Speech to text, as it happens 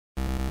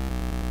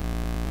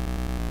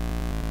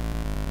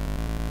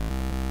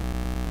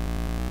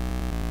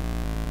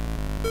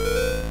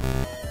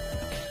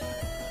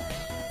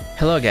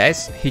Hello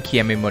guys,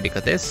 Hikiami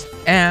Moriko desu,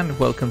 and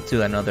welcome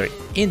to another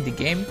indie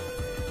game.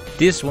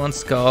 This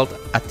one's called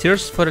A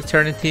Tears for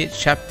Eternity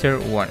Chapter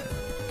 1.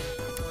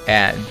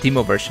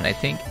 Demo version, I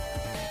think.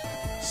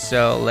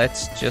 So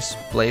let's just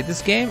play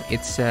this game.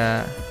 It's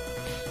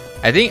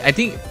I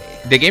think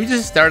the game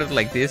just started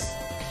like this.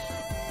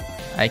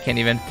 I can't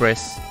even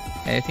press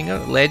anything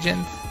else.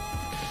 Legend.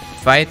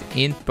 Fight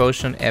in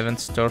Potion Event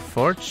Store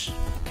Forge.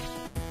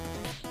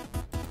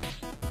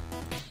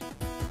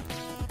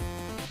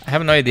 I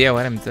have no idea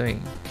what I'm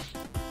doing.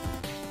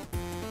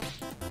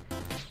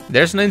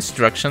 There's no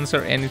instructions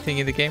or anything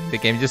in the game. The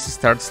game just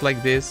starts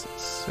like this.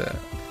 So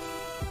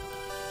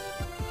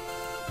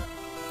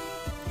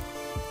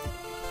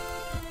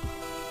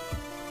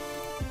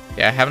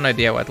yeah, I have no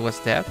idea what was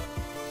that.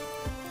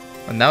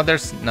 But now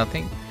there's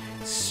nothing.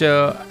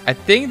 So I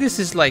think this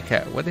is like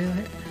a what is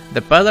it?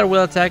 The pillar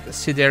will attack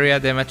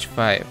Sideria damage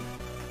 5.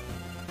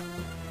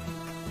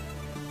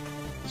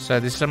 So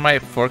these are my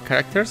 4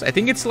 characters. I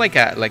think it's like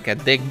a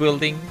deck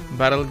building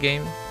battle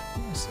game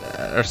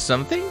or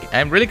something.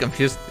 I'm really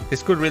confused.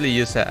 This could really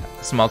use a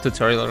small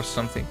tutorial or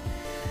something.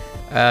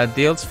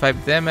 Deals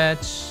 5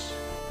 damage.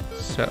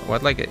 So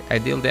what, like I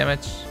deal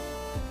damage?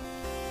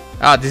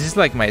 Ah, this is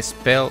like my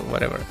spell,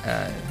 whatever.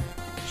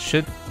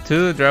 Shoot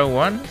 2, draw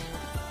 1.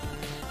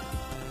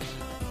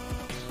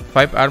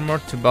 5 armor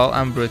to Ball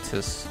and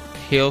Brutus.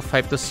 Heal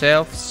 5 to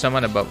self,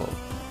 summon a bubble.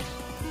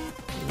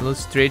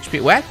 Lose 3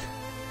 HP. What?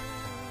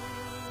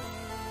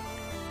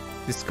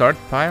 Discard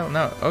pile?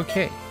 No,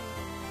 okay.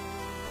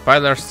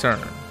 Pilar's turn.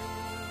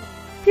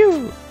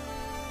 Pew!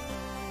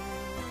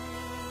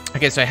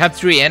 Okay, so I have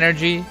 3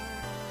 energy.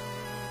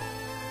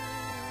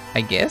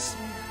 I guess?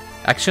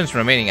 Actions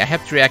remaining. I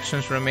have 3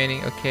 actions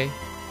remaining, okay.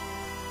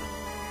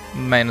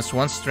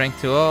 -1 strength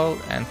to all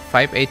and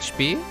 5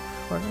 HP,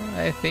 for,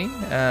 I think.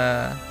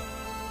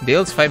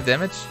 Deals 5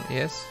 damage,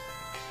 yes.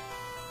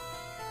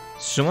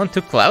 Summon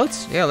 2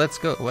 clouds? Yeah, let's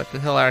go. What the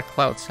hell are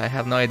clouds? I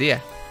have no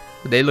idea.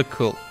 They look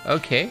cool.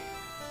 Okay.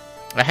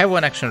 I have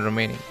 1 action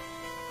remaining.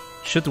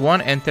 Shoot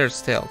 1, enter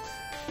stealth.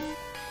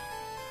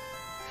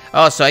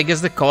 Oh, so I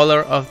guess the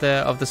color of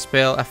the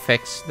spell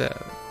affects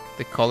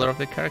the color of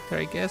the character,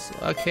 I guess.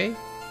 Okay.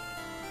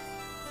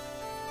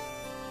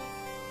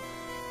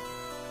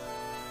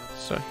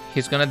 So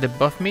he's gonna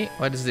debuff me.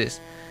 What is this?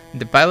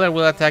 The pillar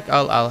will attack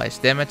all allies.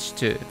 Damage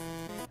 2.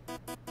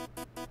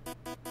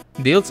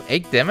 Deals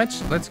 8 damage.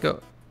 Let's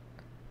go.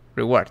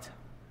 Reward.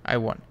 I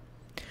won.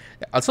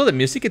 Also, the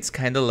music it's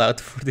kind of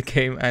loud for the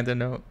game. I don't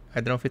know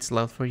if it's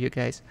loud for you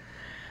guys.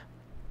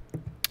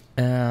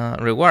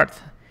 Reward.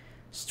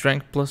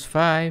 Strength plus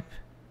 5.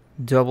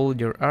 Double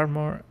your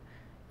armor.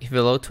 If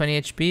below 20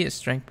 HP,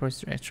 strength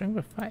plus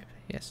 5.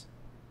 Yes.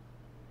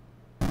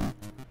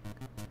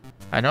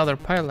 Another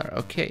pillar.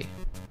 Okay.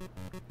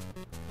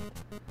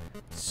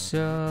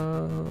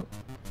 So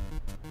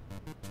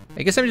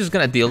I guess I'm just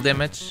gonna deal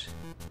damage.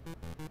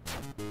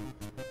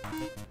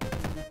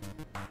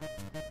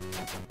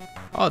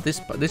 Oh,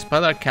 this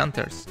pillar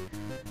counters.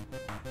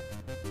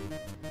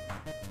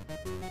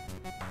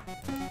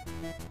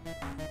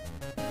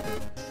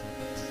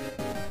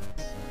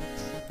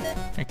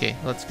 Okay,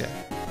 let's go.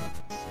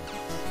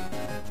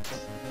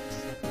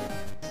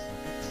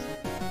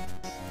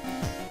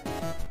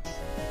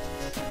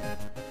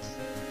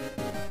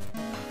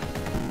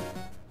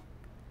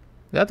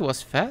 That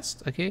was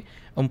fast. Okay.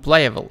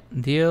 Unplayable.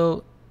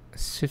 Deal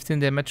 15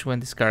 damage when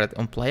discarded.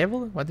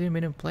 Unplayable? What do you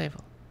mean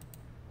unplayable?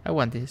 I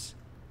want this.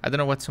 I don't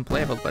know what's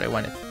unplayable, but I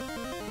want it.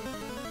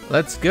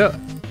 Let's go.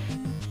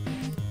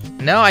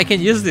 Now I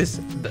can use this.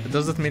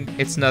 Does that mean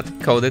it's not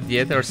coded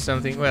yet or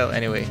something? Well,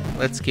 anyway,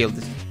 let's kill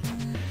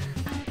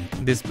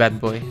this bad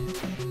boy.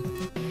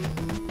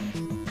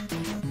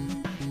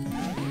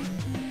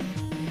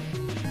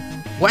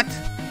 What?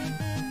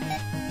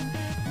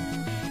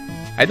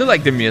 I do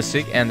like the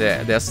music and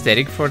the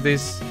aesthetic for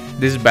these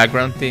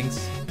background things.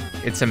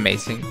 It's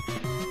amazing.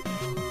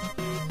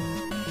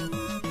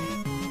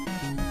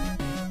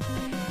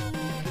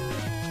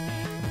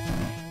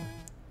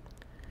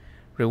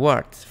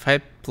 Reward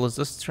 5 plus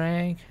the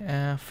strength,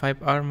 5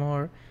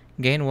 armor,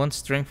 gain 1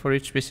 strength for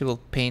each visible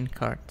pain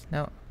card.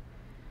 No,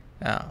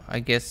 I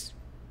guess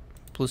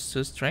plus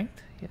 2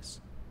 strength.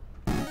 Yes.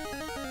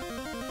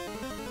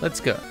 Let's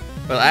go.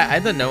 Well, I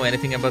don't know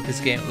anything about this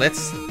game.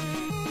 Let's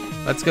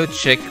go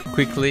check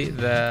quickly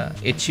the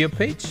itch.io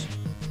page.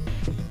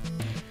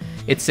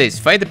 It says,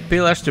 fight the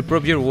pillars to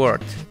prove your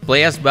worth.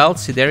 Play as Bal,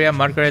 Sideria,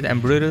 Margaret,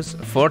 and Brutus,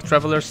 4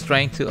 travelers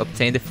trying to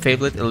obtain the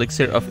fabled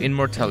elixir of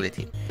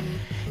immortality.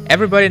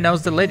 Everybody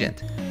knows the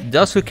legend.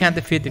 Those who can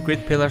defeat the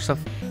great pillars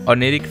of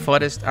Oniric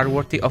forest are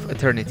worthy of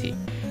eternity.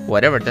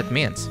 Whatever that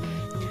means.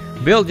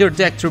 Build your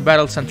deck through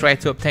battles and try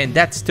to obtain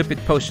that stupid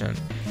potion.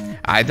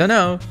 I don't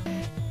know.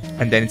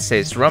 And then it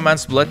says,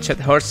 romance, bloodshed,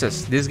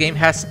 horses. This game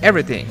has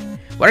everything.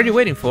 What are you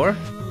waiting for?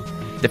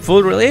 The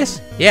full release?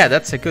 Yeah,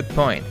 that's a good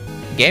point.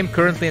 Game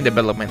currently in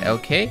development,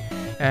 okay.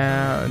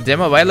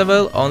 Demo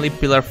available, only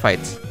pillar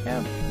fights.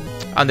 Yeah,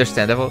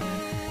 understandable.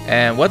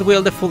 And what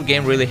will the full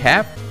game really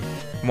have?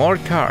 More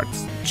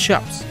cards,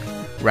 shops,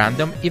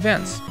 random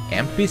events,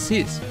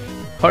 NPCs,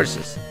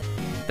 horses.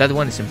 That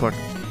one is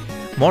important.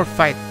 More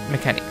fight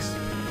mechanics.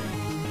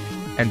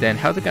 And then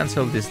how to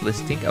cancel this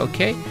listing.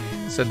 Okay,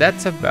 so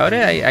that's about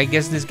it. I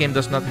guess this game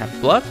does not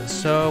have blood,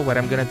 so what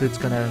I'm gonna do is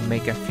gonna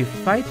make a few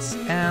fights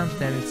and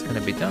then it's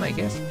gonna be done, I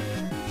guess.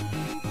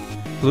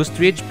 Plus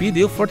 3 HP,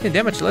 deal 14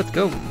 damage, let's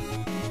go.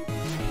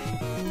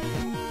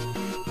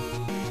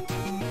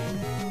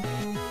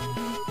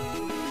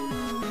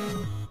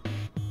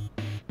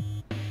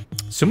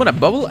 Summon a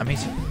bubble?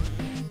 Amazing.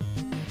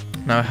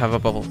 Now I have a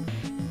bubble.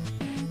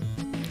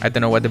 I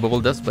don't know what the bubble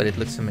does, but it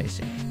looks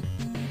amazing.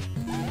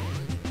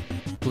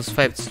 Plus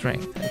 5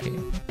 strength, okay.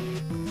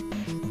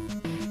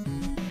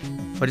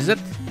 What is it?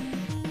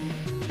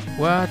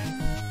 What?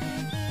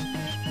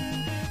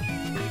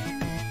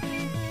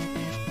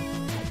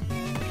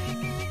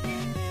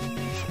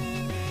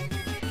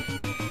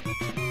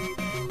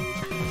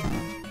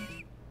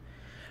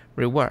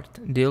 Reward.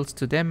 Deals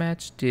 2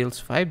 damage, deals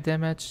 5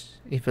 damage.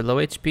 If below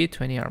HP,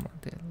 20 armor.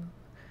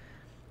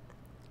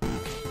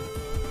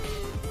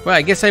 Well,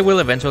 I guess I will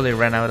eventually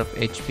run out of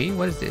HP.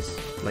 What is this?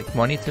 Like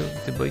money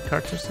to buy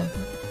cards or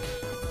something?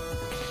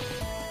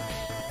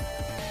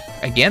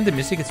 Again, the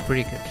music is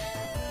pretty good.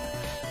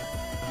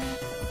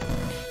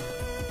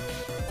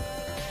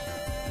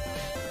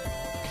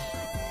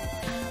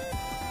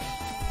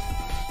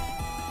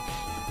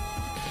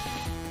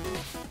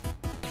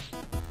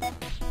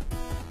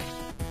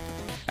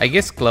 I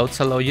guess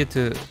clouds allow you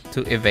to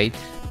evade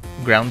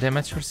ground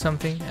damage or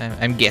something.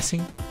 I'm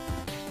guessing.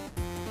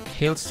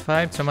 Heals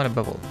 5, summon a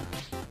bubble.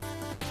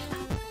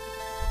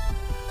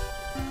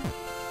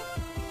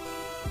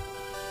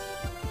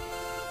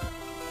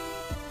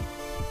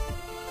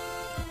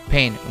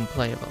 Pain,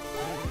 unplayable.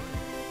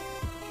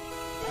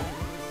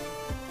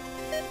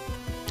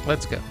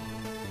 Let's go.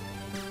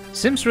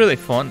 Seems really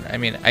fun. I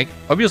mean,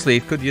 obviously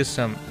it could use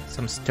some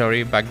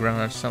story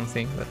background or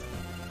something, but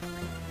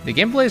the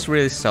gameplay is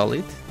really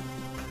solid.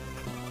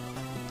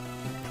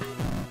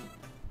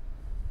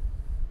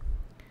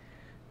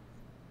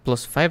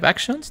 Plus 5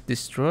 actions,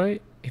 destroy,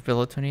 if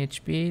below 20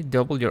 HP,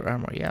 double your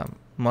armor. Yeah,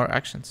 more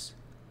actions.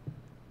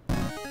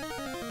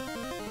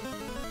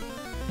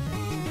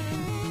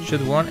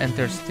 Shoot 1,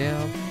 enter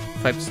stealth,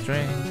 5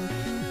 strength,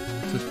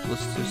 2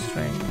 plus 2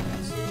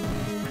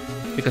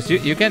 strength. Because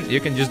you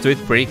can just do it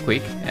pretty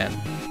quick and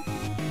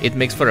it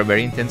makes for a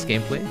very intense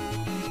gameplay.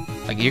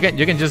 Like you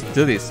can just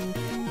do this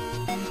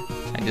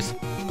and just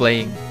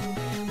playing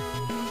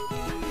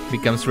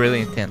becomes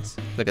really intense.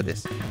 Look at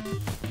this.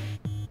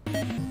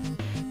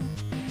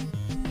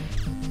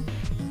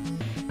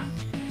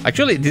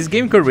 Actually, this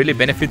game could really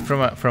benefit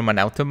from an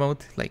auto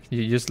mode. Like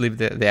you just leave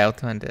the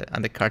auto and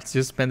the cards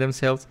just spend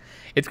themselves.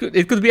 It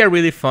could be a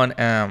really fun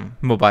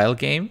mobile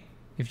game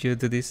if you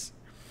do this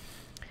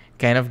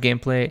kind of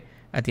gameplay.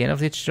 At the end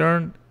of each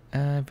turn,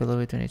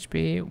 below 8 on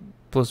HP,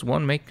 plus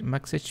 1 make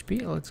max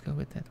HP. Oh, let's go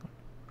with that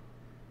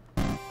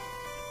one.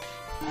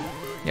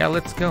 Yeah,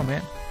 let's go,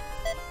 man.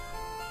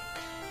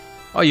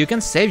 Oh, you can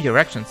save your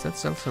actions.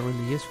 That's also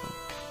really useful.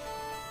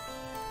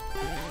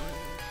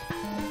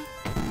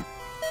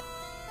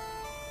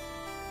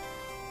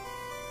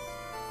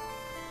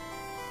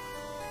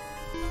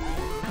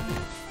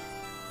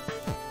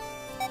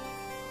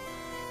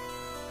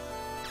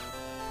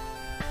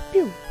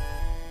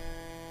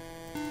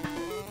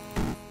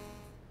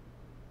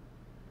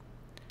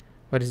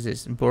 What is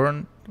this?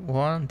 Burn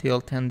 1,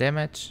 deal 10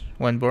 damage.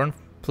 When burn,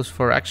 plus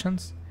 4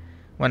 actions.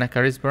 When a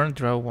card is burned,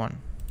 draw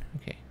 1.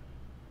 Okay.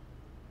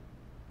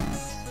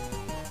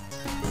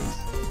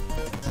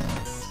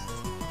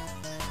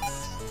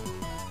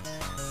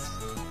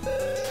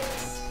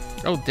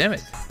 Oh, damn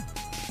it.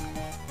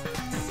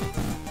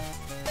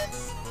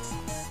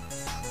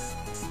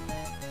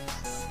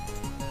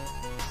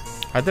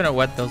 I don't know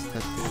what does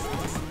that do.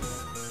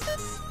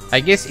 I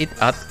guess it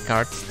adds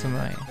cards to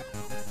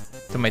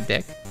my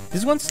deck.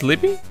 This one's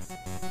sleepy?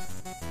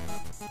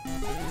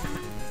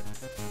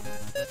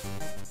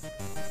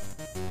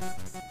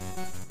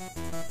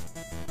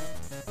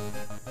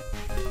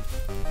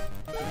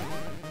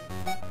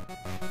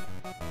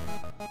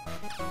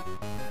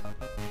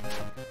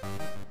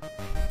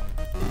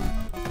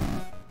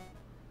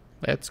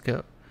 Let's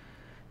go.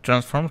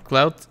 Transform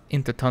clouds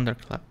into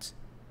thunderclouds.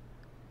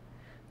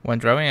 When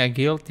drawing a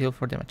guild, deal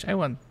 4 damage. I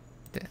want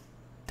the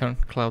turn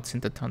clouds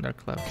into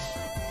thunderclouds.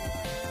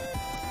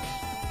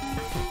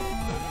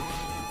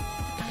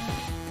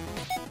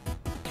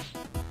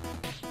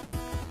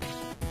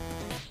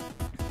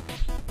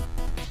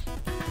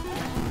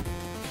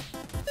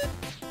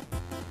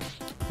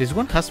 This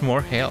one has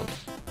more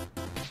health.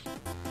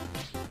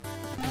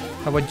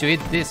 How about you eat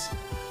this?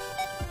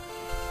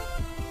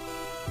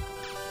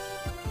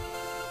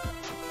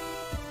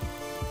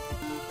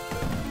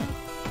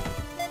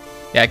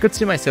 Yeah, I could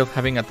see myself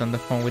having a ton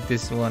of fun with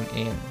this one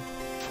in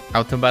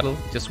auto battle,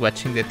 just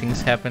watching the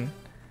things happen.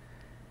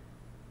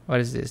 What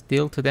is this?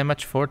 Deal 2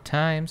 damage 4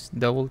 times,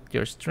 double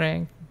your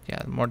strength.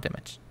 Yeah, more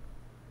damage.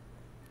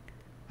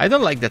 I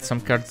don't like that some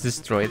cards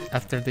destroyed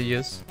after the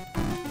use.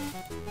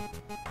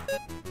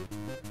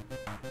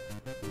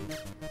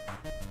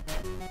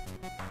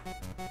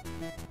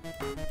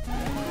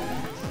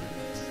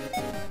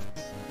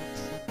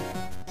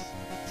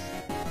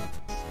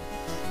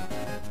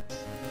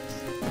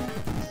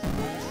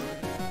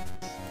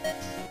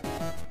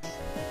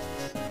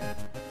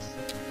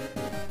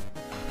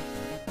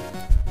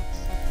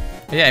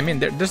 Yeah, I mean,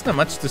 there's not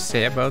much to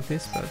say about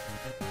this, but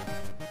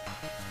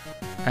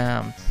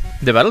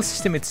the battle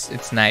system,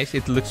 it's nice.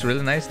 It looks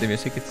really nice. The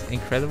music, it's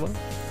incredible.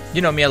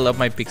 You know me, I love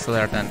my pixel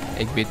art and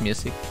 8-bit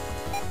music.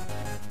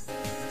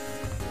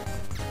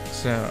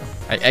 So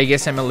I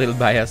guess I'm a little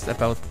biased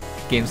about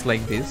games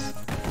like this,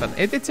 but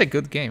it's a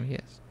good game,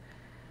 yes.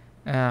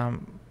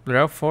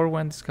 Draw 4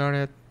 when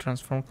discarded,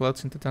 transform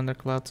clouds into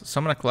thunderclouds,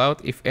 summon a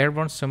cloud, if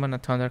airborne, summon a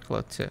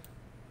thundercloud too.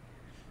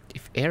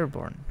 If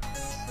airborne.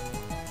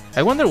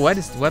 I wonder what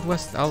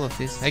was all of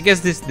this. I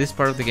guess this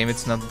part of the game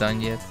it's not done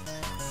yet.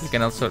 You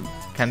can also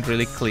can't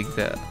really click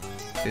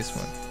this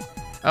one.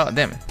 Oh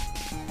damn it.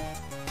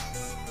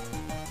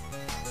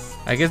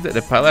 I guess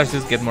the pillars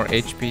just get more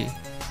HP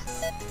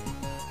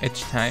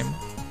each time,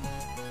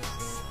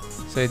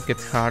 so it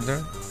gets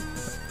harder.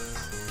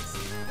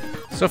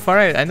 So far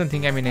I don't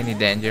think I'm in any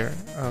danger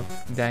of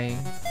dying.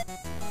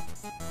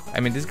 I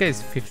mean, this guy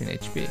is 15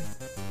 HP.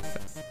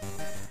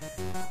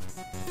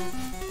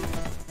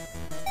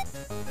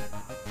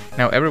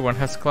 Now everyone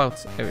has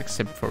clouds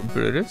except for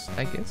Brutus,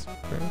 I guess.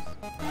 Brutus.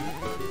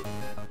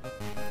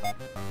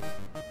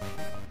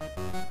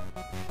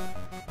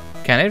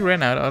 Can I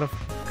run out of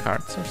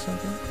cards or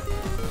something?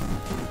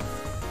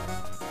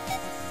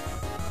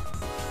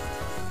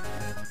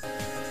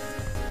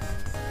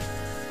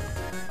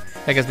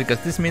 I guess because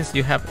this means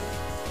you have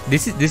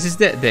this is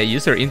the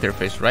user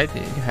interface, right?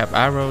 You have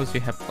arrows,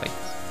 you have like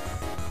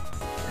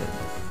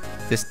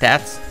the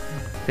stats,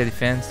 the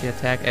defense, the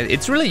attack.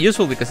 It's really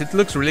useful because it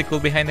looks really cool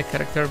behind the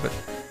character, but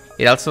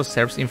it also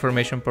serves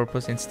information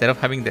purpose. Instead of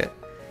having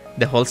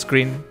the whole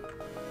screen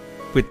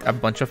with a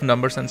bunch of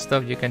numbers and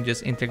stuff, you can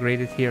just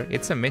integrate it here.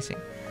 It's amazing.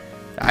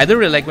 I do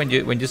really like when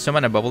you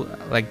summon a bubble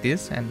like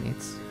this, and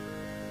it's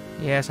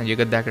and you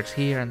got daggers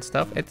here and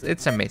stuff.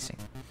 It's amazing.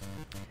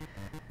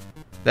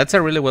 That's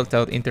a really well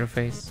thought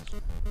interface.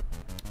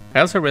 I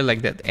also really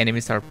like that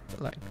enemies are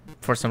like,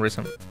 for some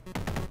reason,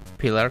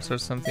 pillars or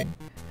something.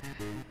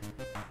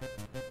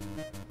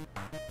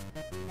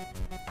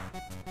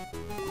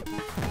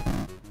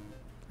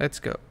 Let's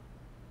go.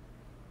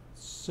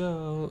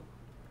 So,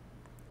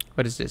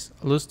 what is this?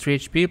 Lose 3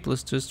 HP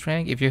plus 2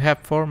 strength. If you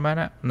have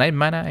 9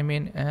 mana, I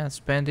mean,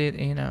 spend it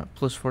in a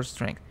plus 4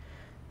 strength.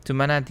 2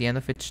 mana at the end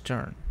of each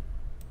turn.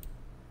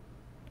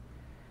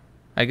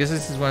 I guess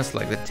this is one's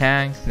like the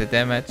tank, the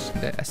damage,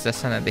 the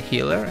assassin, and the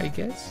healer, I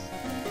guess.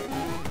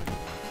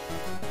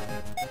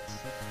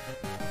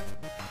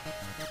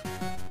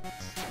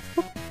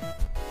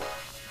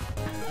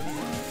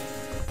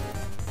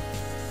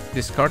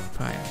 Discard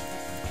pile.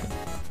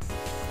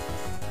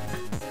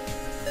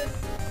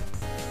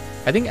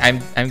 I think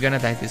I'm gonna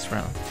die this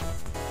round.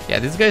 Yeah,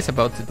 this guy's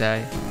about to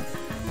die.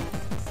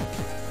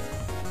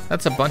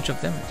 That's a bunch of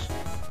damage.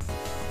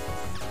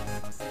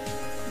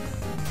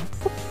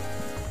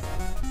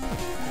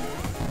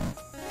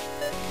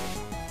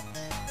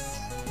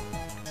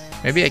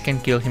 Maybe I can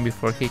kill him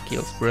before he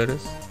kills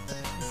Brutus.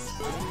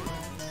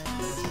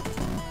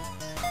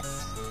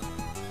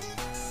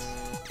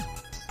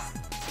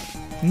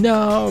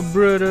 No,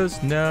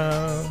 Brutus,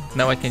 no.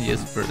 Now I can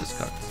use Brutus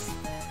cards.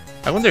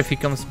 I wonder if he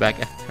comes back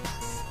after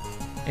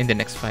in the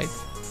next fight.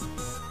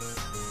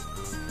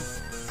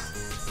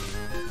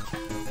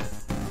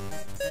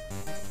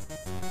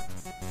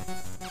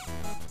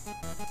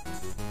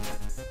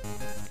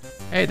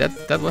 Hey,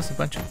 that was a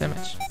bunch of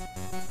damage.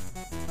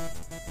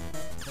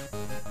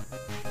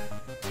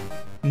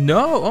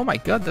 No! Oh my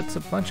god, that's a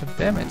bunch of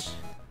damage.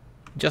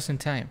 Just in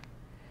time.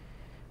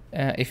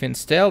 If in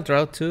stealth,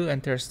 draw 2,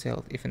 enter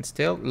stealth. If in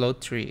stealth,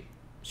 load 3.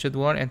 Shoot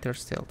 1, enter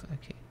stealth.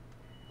 Okay.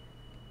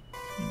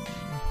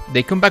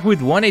 They come back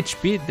with 1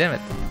 HP, damn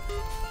it.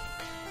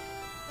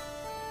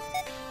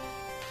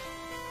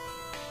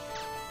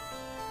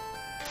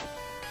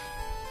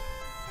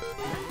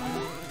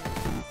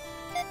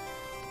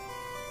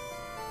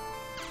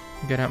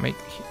 Gotta make...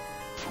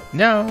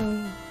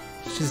 No!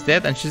 She's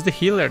dead and she's the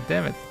healer,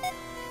 damn it.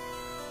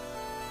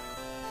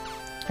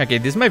 Okay,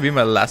 this might be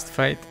my last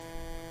fight.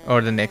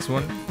 Or the next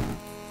one.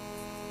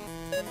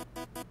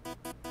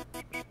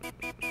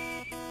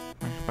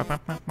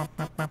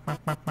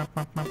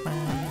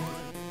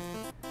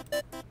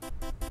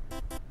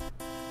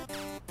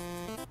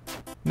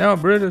 No,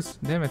 Brutus,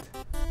 damn it.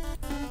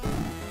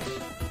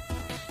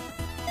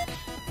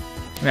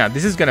 Now,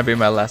 this is gonna be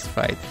my last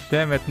fight.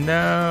 Damn it,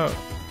 no.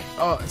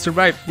 Oh,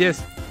 survived,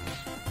 yes.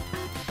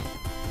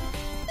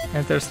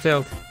 Enter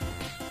stealth.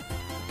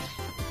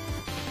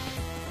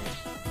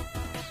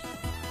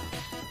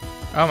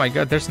 Oh my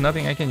god, there's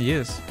nothing I can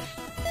use.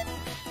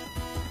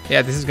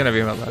 Yeah, this is gonna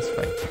be my last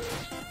fight.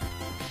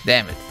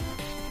 Damn it.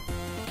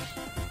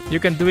 You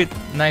can do it,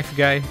 knife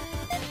guy.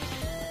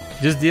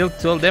 Just deal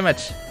 12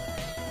 damage.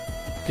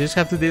 You just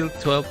have to deal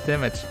 12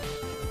 damage.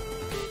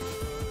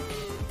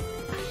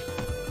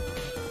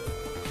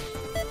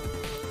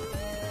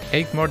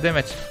 Eight more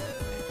damage.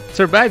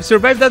 Survive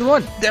that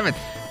one. Damn it.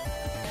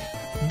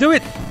 Do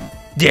it.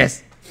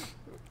 Yes.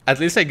 At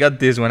least I got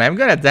this one. I'm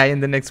gonna die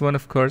in the next one,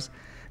 of course.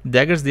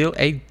 Daggers deal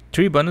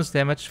 3 bonus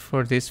damage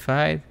for this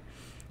fight.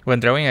 When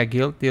drawing a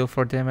guild, deal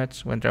 4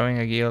 damage. When drawing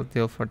a guild,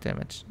 deal 4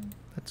 damage.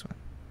 That's one.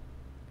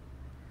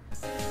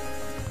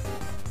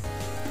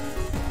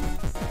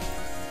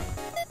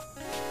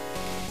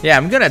 Yeah,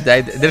 I'm gonna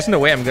die. There's no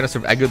way I'm gonna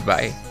survive.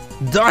 Goodbye.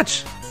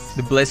 Dodge!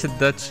 The blessed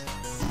dodge.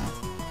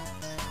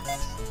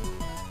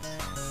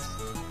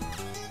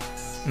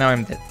 Now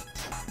I'm dead.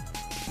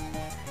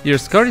 Your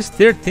score is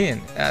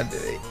 13.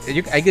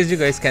 I guess you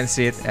guys can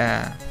see it.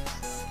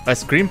 A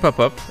screen pop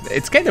up.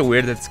 It's kind of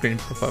weird that screen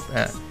pop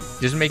up.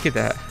 Just make it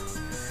a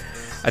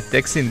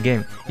text in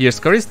game. Your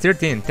score is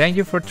 13. Thank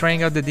you for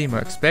trying out the demo.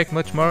 Expect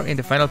much more in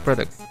the final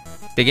product.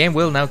 The game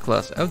will now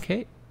close.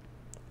 Okay.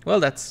 Well,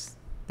 that's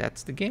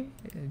the game.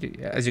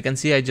 As you can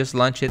see, I just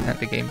launched it and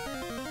the game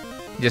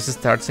just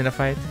starts in a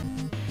fight.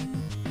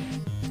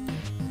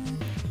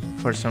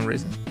 For some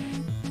reason.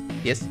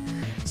 Yes.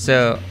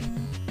 So,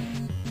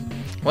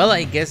 well,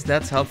 I guess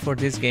that's all for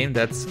this game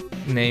that's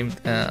named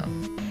A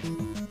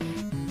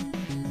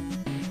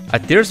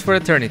Tears for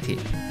Eternity.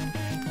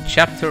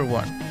 Chapter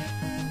 1.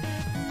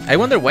 I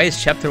wonder why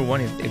it's Chapter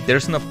 1 if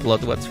there's no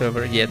plot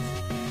whatsoever yet.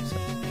 So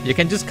you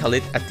can just call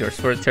it A Tears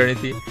for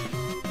Eternity.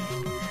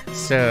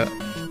 So,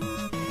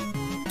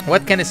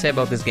 what can I say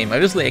about this game?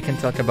 Obviously, I can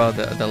talk about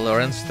the lore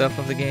and stuff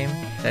of the game,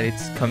 that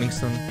it's coming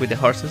soon with the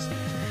horses.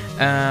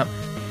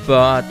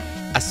 But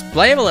as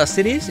playable as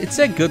it is, it's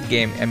a good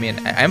game. I mean,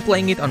 I'm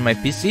playing it on my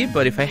PC,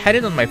 but if I had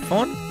it on my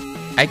phone,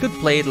 I could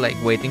play it like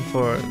waiting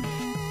for,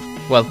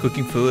 while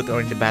cooking food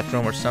or in the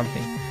bathroom or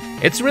something.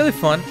 It's really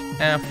fun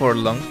for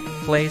long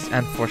plays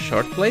and for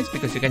short plays,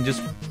 because you can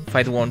just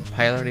fight one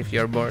pilot if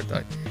you're bored,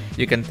 or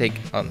you can take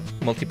on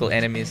multiple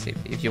enemies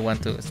if you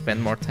want to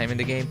spend more time in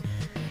the game.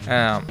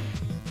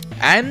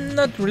 I'm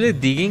not really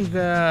digging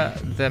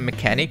the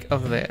mechanic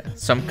of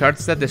some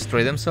cards that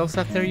destroy themselves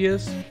after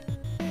use,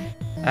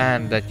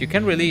 and that you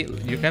can really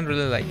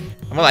like,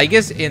 well, I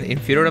guess in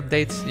future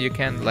updates you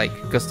can like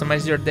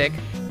customize your deck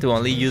to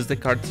only use the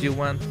cards you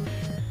want.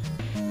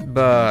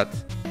 But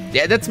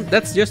yeah,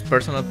 that's just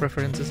personal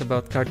preferences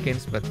about card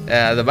games. But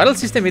the battle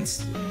system,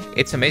 it's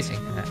amazing.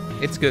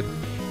 It's good.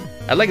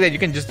 I like that you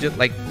can just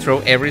like throw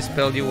every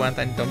spell you want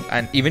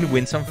and even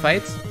win some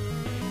fights.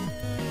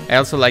 I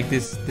also like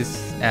this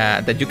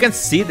that you can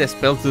see the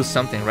spells do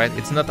something, right?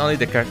 It's not only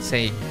the card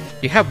saying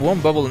you have one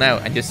bubble now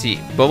and you see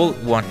bubble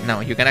 1. Now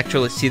you can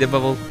actually see the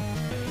bubble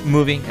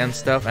moving and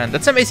stuff, and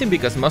that's amazing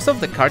because most of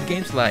the card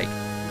games, like,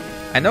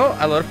 I know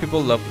a lot of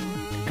people love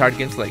card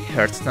games like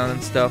Hearthstone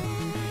and stuff,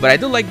 but I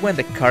do like when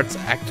the cards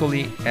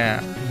actually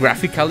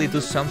graphically do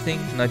something,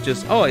 not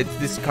just, oh, it's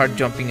this card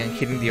jumping and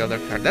hitting the other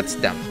card. That's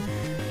dumb.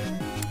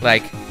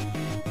 Like,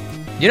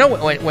 you know,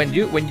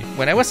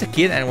 when I was a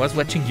kid and I was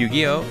watching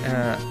Yu-Gi-Oh,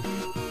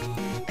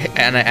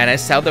 and I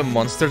saw the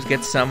monsters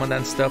get summoned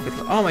and stuff. It's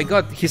like, oh my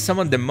god, he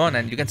summoned the moon,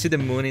 and you can see the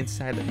moon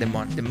inside the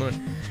moon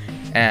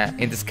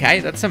in the sky.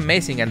 That's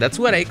amazing, and that's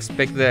what I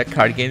expect the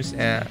card games,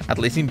 at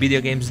least in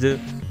video games, do.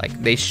 Like,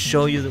 they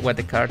show you what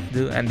the cards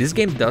do, and this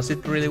game does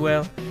it really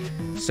well.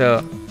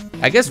 So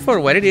I guess for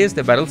what it is,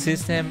 the battle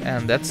system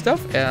and that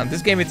stuff,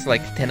 this game, it's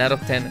like 10 out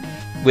of 10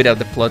 without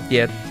the plot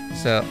yet.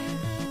 So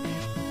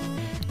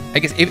I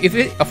guess if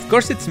it, of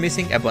course it's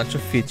missing a bunch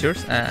of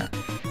features.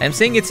 I'm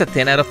saying it's a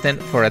 10 out of 10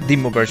 for a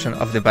demo version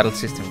of the battle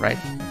system, right?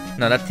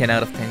 Not a 10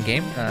 out of 10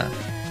 game.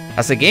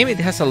 As a game, it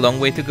has a long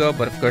way to go,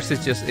 but of course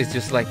it's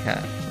just like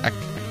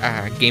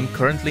a game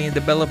currently in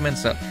development,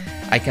 so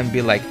I can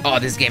be like, oh,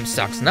 this game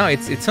sucks. No,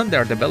 it's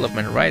under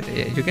development, right?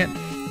 You can,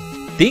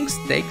 things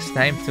takes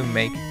time to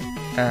make,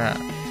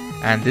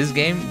 and this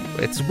game,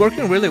 it's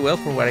working really well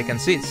for what I can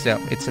see. So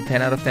it's a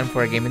 10 out of 10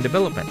 for a game in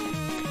development,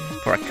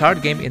 for a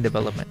card game in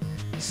development.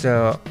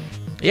 So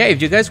yeah,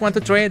 if you guys want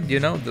to try it, you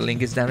know, the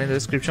link is down in the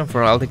description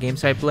for all the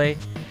games I play.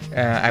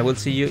 I will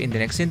see you in the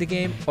next indie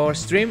game or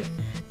stream.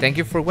 Thank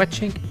you for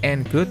watching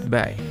and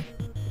goodbye.